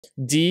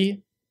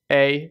D-A-K-E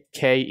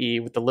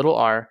with the little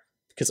r,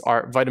 because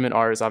vitamin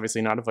R is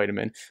obviously not a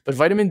vitamin, but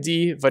vitamin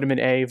D, vitamin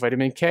A,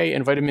 vitamin K,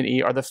 and vitamin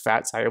E are the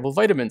fat-soluble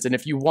vitamins. And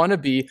if you want to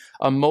be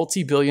a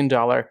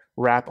multi-billion-dollar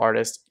rap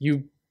artist,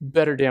 you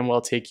better damn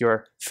well take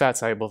your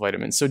fat-soluble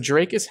vitamins. So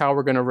Drake is how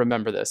we're going to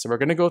remember this. So we're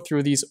going to go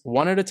through these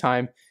one at a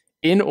time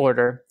in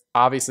order,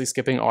 obviously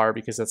skipping R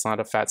because that's not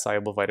a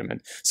fat-soluble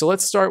vitamin. So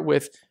let's start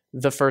with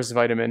the first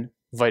vitamin,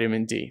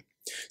 vitamin D.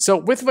 So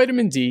with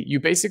vitamin D,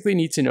 you basically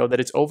need to know that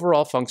its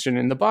overall function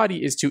in the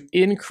body is to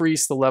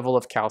increase the level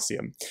of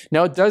calcium.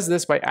 Now it does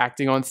this by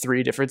acting on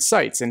 3 different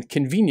sites, and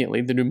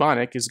conveniently the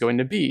mnemonic is going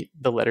to be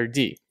the letter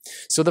D.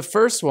 So the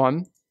first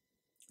one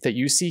that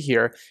you see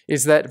here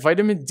is that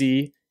vitamin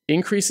D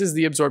increases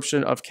the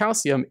absorption of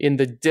calcium in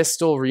the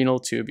distal renal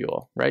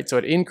tubule, right? So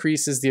it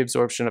increases the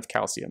absorption of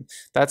calcium.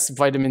 That's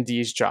vitamin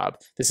D's job.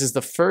 This is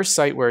the first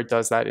site where it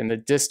does that, in the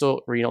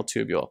distal renal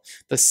tubule.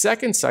 The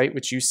second site,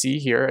 which you see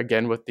here,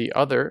 again with the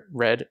other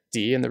red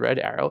D and the red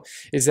arrow,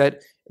 is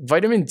that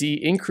vitamin D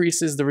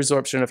increases the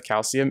resorption of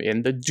calcium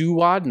in the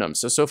duodenum.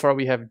 So far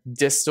we have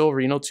distal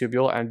renal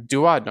tubule and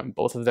duodenum.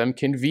 Both of them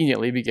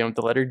conveniently begin with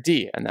the letter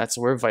D, and that's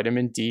where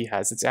vitamin D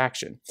has its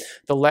action.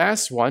 The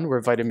last one where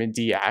vitamin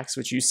D acts,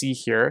 which you see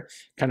here,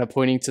 kind of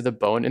pointing to the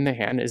bone in the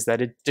hand, is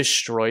that it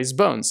destroys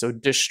bone. So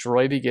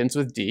destroy begins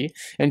with D,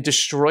 and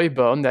destroy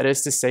bone, that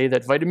is to say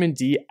that vitamin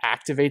D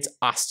activates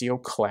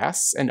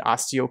osteoclasts, and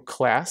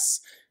osteoclasts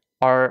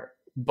are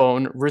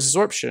bone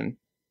resorption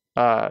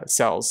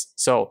cells.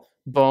 So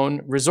bone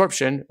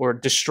resorption, or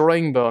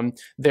destroying bone,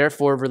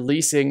 therefore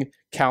releasing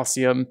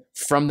calcium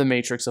from the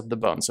matrix of the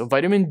bone. So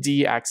vitamin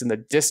D acts in the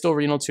distal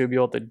renal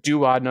tubule, the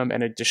duodenum,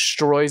 and it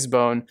destroys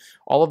bone.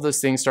 All of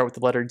those things start with the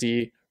letter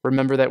D.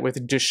 Remember that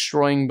with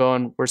destroying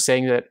bone, we're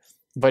saying that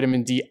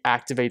vitamin D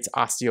activates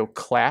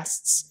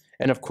osteoclasts,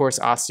 and of course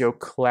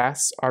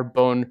osteoclasts are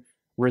bone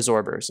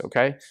resorbers,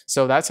 okay?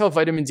 So that's how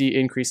vitamin D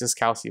increases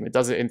calcium. It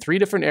does it in 3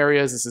 different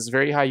areas. This is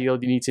very high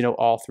yield. You need to know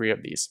all 3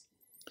 of these.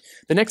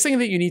 The next thing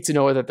that you need to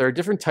know is that there are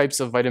different types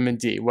of vitamin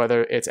D,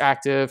 whether it's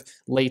active,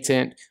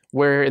 latent,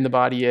 where in the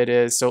body it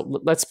is. So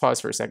let's pause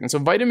for a second. So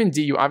vitamin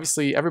D, you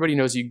obviously, everybody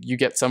knows you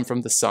get some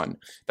from the sun.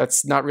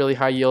 That's not really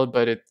high yield,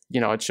 but it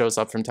shows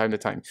up from time to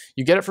time.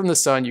 You get it from the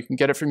sun, you can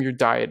get it from your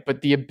diet,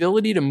 but the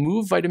ability to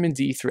move vitamin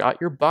D throughout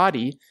your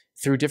body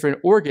through different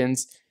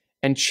organs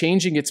and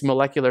changing its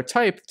molecular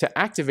type to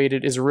activate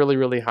it is really,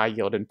 really high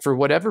yield. And for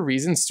whatever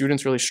reason,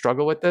 students really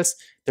struggle with this.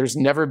 There's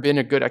never been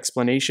a good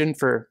explanation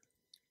for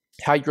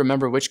how you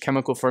remember which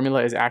chemical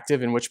formula is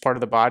active in which part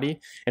of the body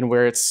and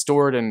where it's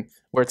stored and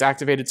where it's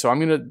activated. So I'm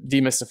going to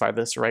demystify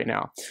this right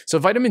now. So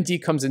vitamin D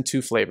comes in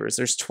 2 flavors.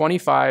 There's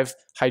 25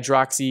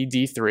 hydroxy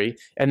D3,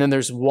 and then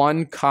there's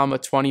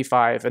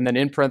 1,25, and then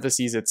in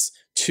parentheses, it's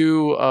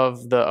 2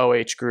 of the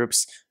OH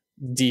groups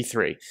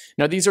D3.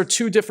 Now these are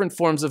 2 different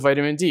forms of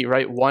vitamin D,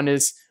 right? One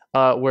is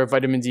where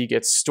vitamin D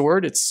gets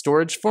stored, its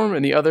storage form,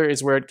 and the other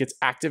is where it gets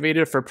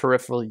activated for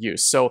peripheral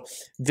use. So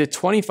the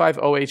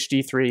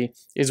 25-OH-D3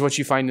 is what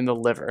you find in the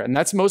liver, and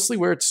that's mostly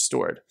where it's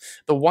stored.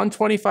 The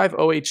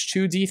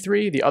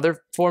 125-OH2-D3, the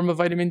other form of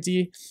vitamin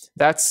D,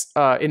 that's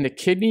in the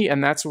kidney,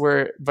 and that's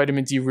where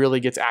vitamin D really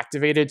gets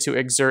activated to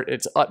exert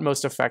its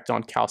utmost effect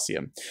on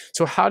calcium.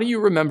 So how do you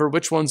remember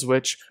which one's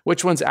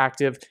which one's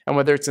active, and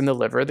whether it's in the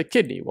liver or the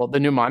kidney? Well, the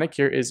mnemonic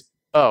here is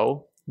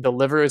O. The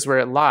liver is where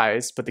it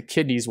lies, but the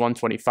kidney is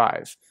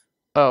 125.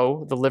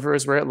 O, the liver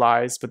is where it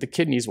lies, but the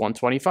kidney is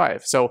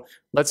 125. So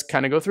let's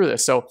kind of go through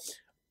this. So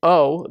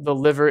O, the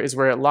liver is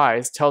where it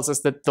lies, tells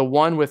us that the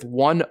one with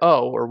 1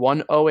 O or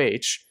 1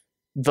 OH,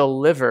 the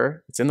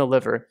liver, it's in the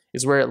liver,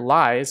 is where it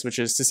lies, which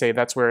is to say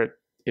that's where it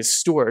is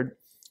stored,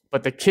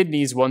 but the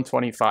kidney is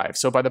 125.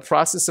 So by the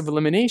process of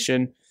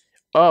elimination,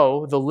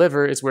 O, the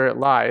liver, is where it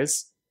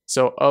lies.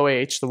 So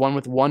OH, the one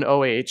with 1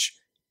 OH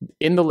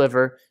in the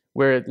liver,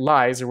 where it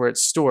lies or where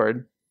it's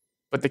stored,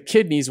 but the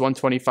kidney is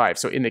 125.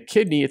 So in the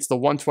kidney, it's the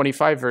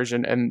 125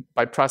 version, and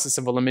by process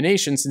of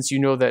elimination, since you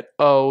know that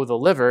O, the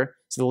liver,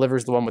 so the liver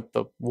is the one with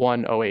the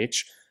 1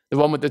 OH, the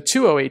one with the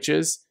 2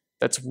 OHs,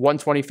 that's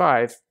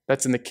 125,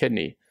 that's in the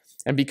kidney.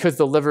 And because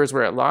the liver is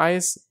where it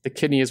lies, the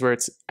kidney is where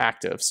it's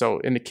active. So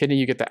in the kidney,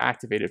 you get the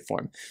activated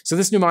form. So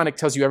this mnemonic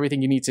tells you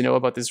everything you need to know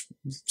about this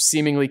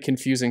seemingly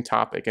confusing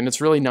topic. And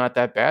it's really not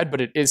that bad, but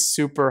it is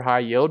super high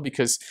yield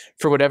because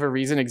for whatever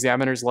reason,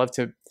 examiners love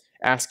to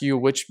ask you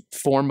which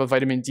form of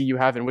vitamin D you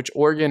have in which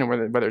organ,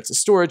 and whether it's a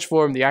storage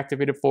form, the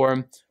activated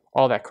form,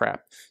 all that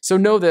crap. So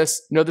know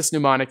this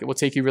mnemonic. It will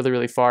take you really,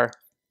 really far.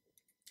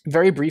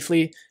 Very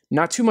briefly,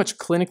 not too much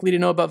clinically to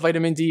know about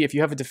vitamin D. If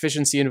you have a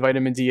deficiency in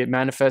vitamin D, it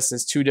manifests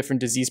as 2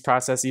 different disease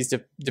processes,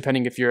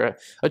 depending if you're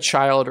a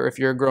child or if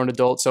you're a grown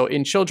adult. So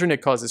in children,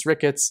 it causes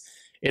rickets.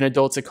 In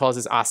adults, it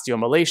causes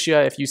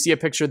osteomalacia. If you see a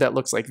picture that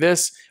looks like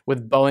this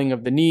with bowing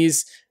of the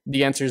knees,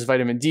 the answer is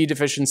vitamin D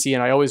deficiency.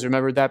 And I always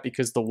remember that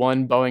because the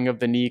one bowing of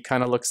the knee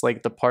kind of looks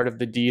like the part of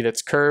the D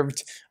that's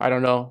curved. I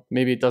don't know,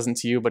 maybe it doesn't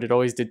to you, but it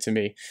always did to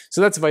me.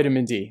 So that's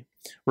vitamin D.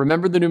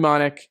 Remember the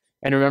mnemonic,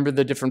 and remember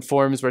the different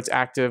forms where it's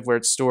active, where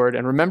it's stored,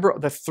 and remember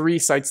the 3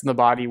 sites in the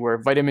body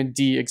where vitamin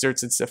D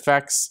exerts its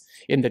effects.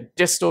 in the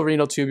distal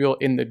renal tubule,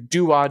 in the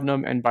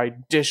duodenum, and by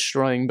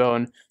destroying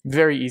bone.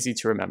 Very easy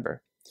to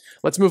remember.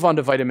 Let's move on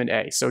to vitamin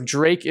A. So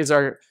Drake is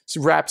our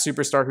rap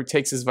superstar who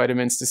takes his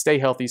vitamins to stay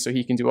healthy so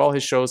he can do all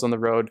his shows on the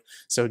road.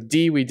 So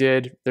D we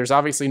did. There's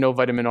obviously no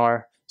vitamin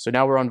R. So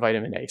now we're on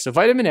vitamin A. So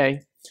vitamin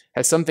A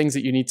has some things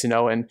that you need to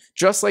know. And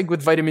just like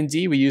with vitamin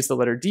D, we use the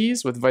letter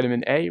D's. With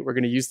vitamin A, we're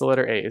going to use the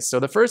letter A's. So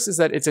the first is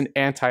that it's an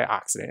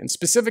antioxidant. And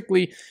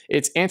specifically,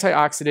 its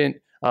antioxidant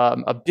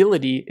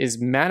ability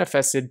is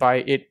manifested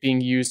by it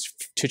being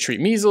used to treat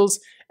measles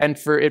and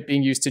for it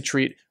being used to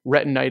treat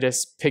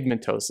retinitis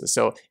pigmentosa.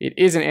 So it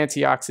is an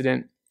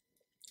antioxidant,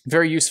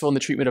 very useful in the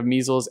treatment of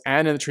measles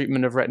and in the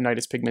treatment of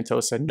retinitis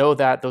pigmentosa. Know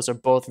that. Those are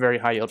both very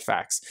high yield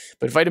facts.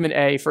 But vitamin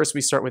A, first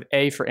we start with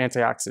A for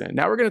antioxidant.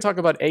 Now we're going to talk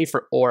about A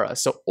for aura.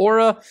 So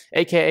aura,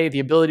 aka the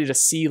ability to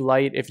see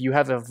light. If you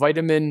have a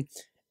vitamin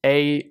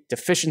A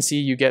deficiency,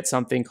 you get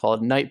something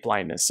called night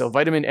blindness. So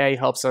vitamin A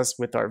helps us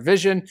with our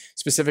vision,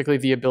 specifically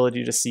the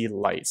ability to see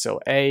light. So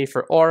A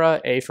for aura,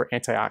 A for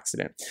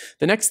antioxidant.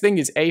 The next thing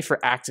is A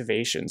for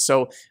activation.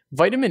 So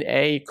vitamin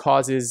A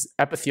causes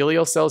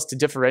epithelial cells to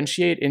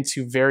differentiate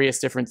into various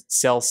different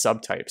cell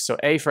subtypes. So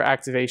A for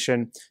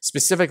activation,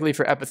 specifically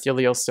for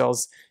epithelial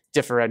cells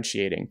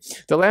differentiating.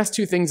 The last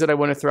two things that I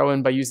want to throw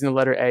in by using the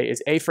letter A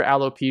is A for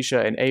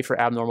alopecia and A for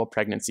abnormal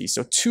pregnancy.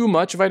 So too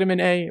much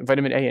vitamin A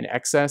in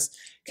excess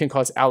can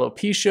cause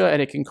alopecia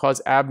and it can cause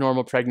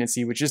abnormal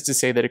pregnancy, which is to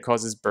say that it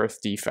causes birth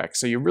defects.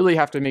 So you really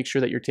have to make sure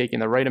that you're taking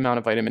the right amount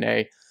of vitamin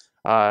A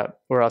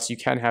or else you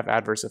can have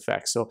adverse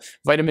effects. So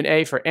vitamin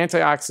A for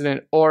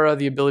antioxidant, aura,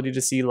 the ability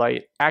to see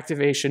light,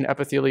 activation,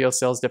 epithelial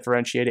cells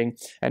differentiating,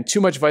 and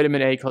too much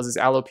vitamin A causes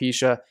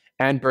alopecia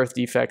and birth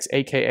defects,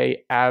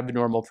 aka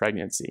abnormal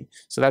pregnancy.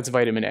 So that's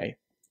vitamin A.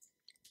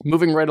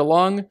 Moving right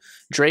along,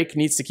 Drake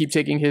needs to keep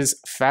taking his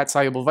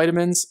fat-soluble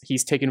vitamins.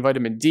 He's taken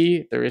vitamin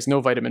D. There is no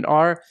vitamin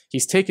R.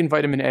 He's taken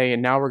vitamin A,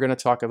 and now we're going to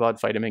talk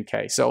about vitamin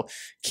K. So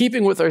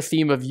keeping with our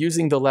theme of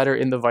using the letter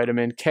in the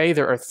vitamin K,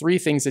 there are three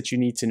things that you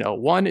need to know.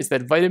 One is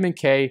that vitamin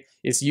K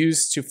is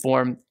used to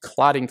form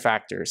clotting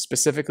factors,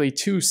 specifically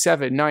 2,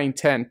 7, 9,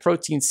 10,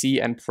 protein C,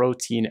 and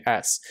protein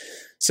S.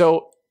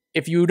 So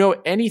if you know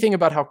anything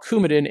about how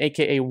Coumadin,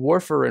 aka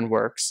warfarin,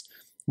 works,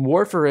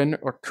 warfarin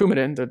or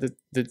Coumadin,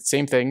 the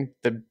same thing,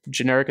 the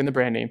generic and the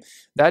brand name,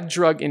 that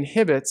drug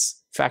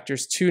inhibits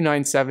factors 2,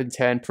 9, 7,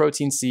 10,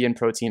 protein C, and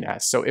protein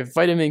S. So if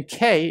vitamin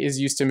K is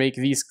used to make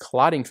these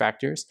clotting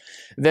factors,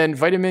 then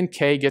vitamin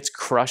K gets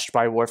crushed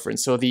by warfarin.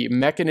 So the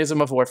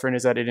mechanism of warfarin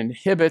is that it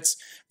inhibits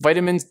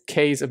vitamin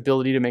K's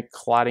ability to make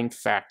clotting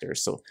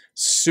factors. So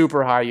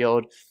super high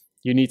yield.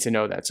 You need to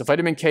know that. So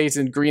vitamin K is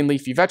in green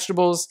leafy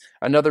vegetables.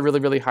 Another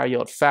really, really high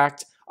yield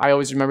fact. I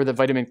always remember that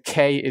vitamin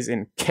K is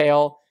in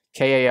kale,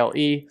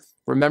 K-A-L-E.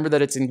 Remember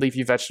that it's in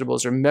leafy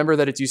vegetables. Remember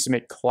that it's used to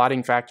make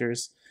clotting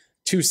factors,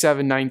 2,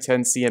 7, 9,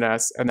 10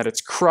 CNS, and that it's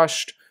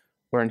crushed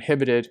or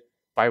inhibited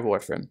by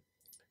warfarin.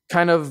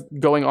 Kind of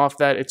going off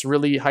that, it's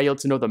really high yield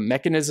to know the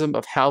mechanism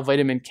of how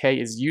vitamin K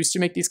is used to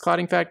make these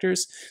clotting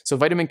factors. So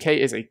vitamin K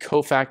is a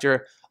cofactor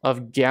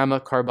of gamma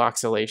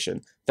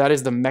carboxylation. That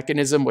is the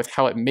mechanism with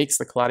how it makes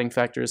the clotting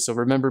factors. So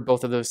remember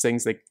both of those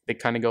things, they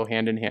kind of go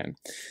hand in hand.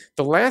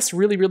 The last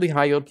really, really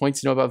high yield point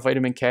to know about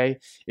vitamin K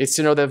is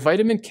to know that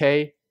vitamin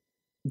K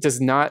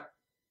is not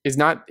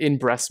in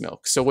breast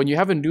milk. So when you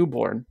have a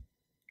newborn,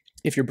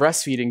 if you're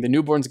breastfeeding, the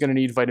newborn's going to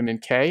need vitamin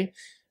K,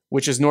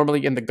 which is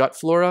normally in the gut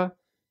flora.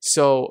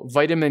 So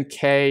vitamin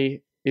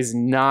K is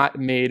not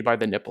made by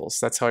the nipples.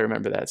 That's how I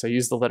remember that. So I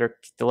use the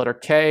letter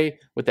K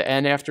with the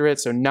N after it.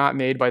 So not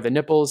made by the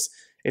nipples.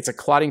 It's a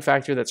clotting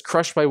factor that's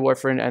crushed by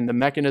warfarin, and the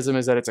mechanism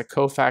is that it's a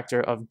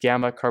cofactor of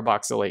gamma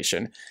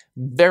carboxylation.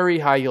 Very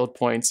high yield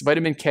points.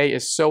 Vitamin K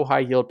is so high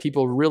yield,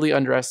 people really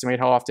underestimate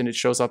how often it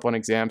shows up on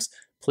exams.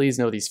 Please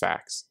know these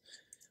facts.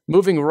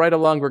 Moving right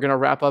along, we're going to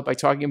wrap up by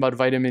talking about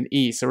vitamin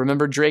E. So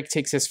remember, Drake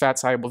takes his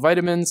fat-soluble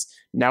vitamins.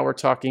 Now we're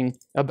talking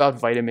about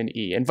vitamin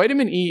E. And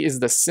vitamin E is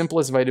the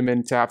simplest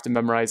vitamin to have to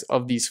memorize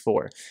of these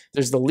four.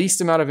 There's the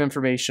least amount of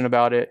information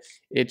about it.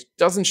 It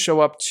doesn't show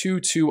up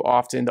too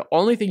often. The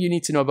only thing you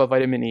need to know about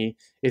vitamin E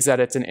is that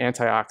it's an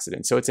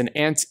antioxidant. So it's an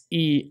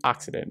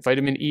antioxidant.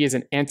 Vitamin E is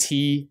an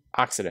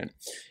antioxidant.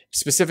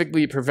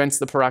 Specifically, it prevents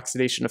the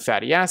peroxidation of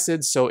fatty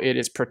acids, so it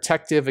is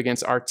protective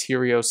against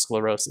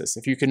arteriosclerosis.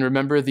 If you can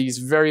remember these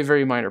very,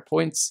 very minor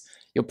points,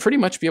 you'll pretty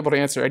much be able to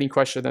answer any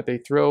question that they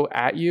throw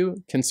at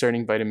you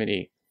concerning vitamin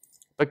E.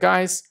 But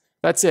guys,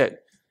 that's it.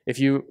 If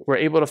you were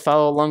able to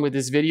follow along with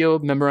this video,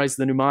 memorize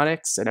the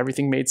mnemonics, and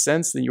everything made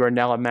sense, then you are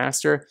now a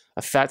master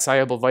of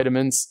fat-soluble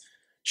vitamins.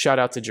 Shout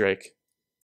out to Drake.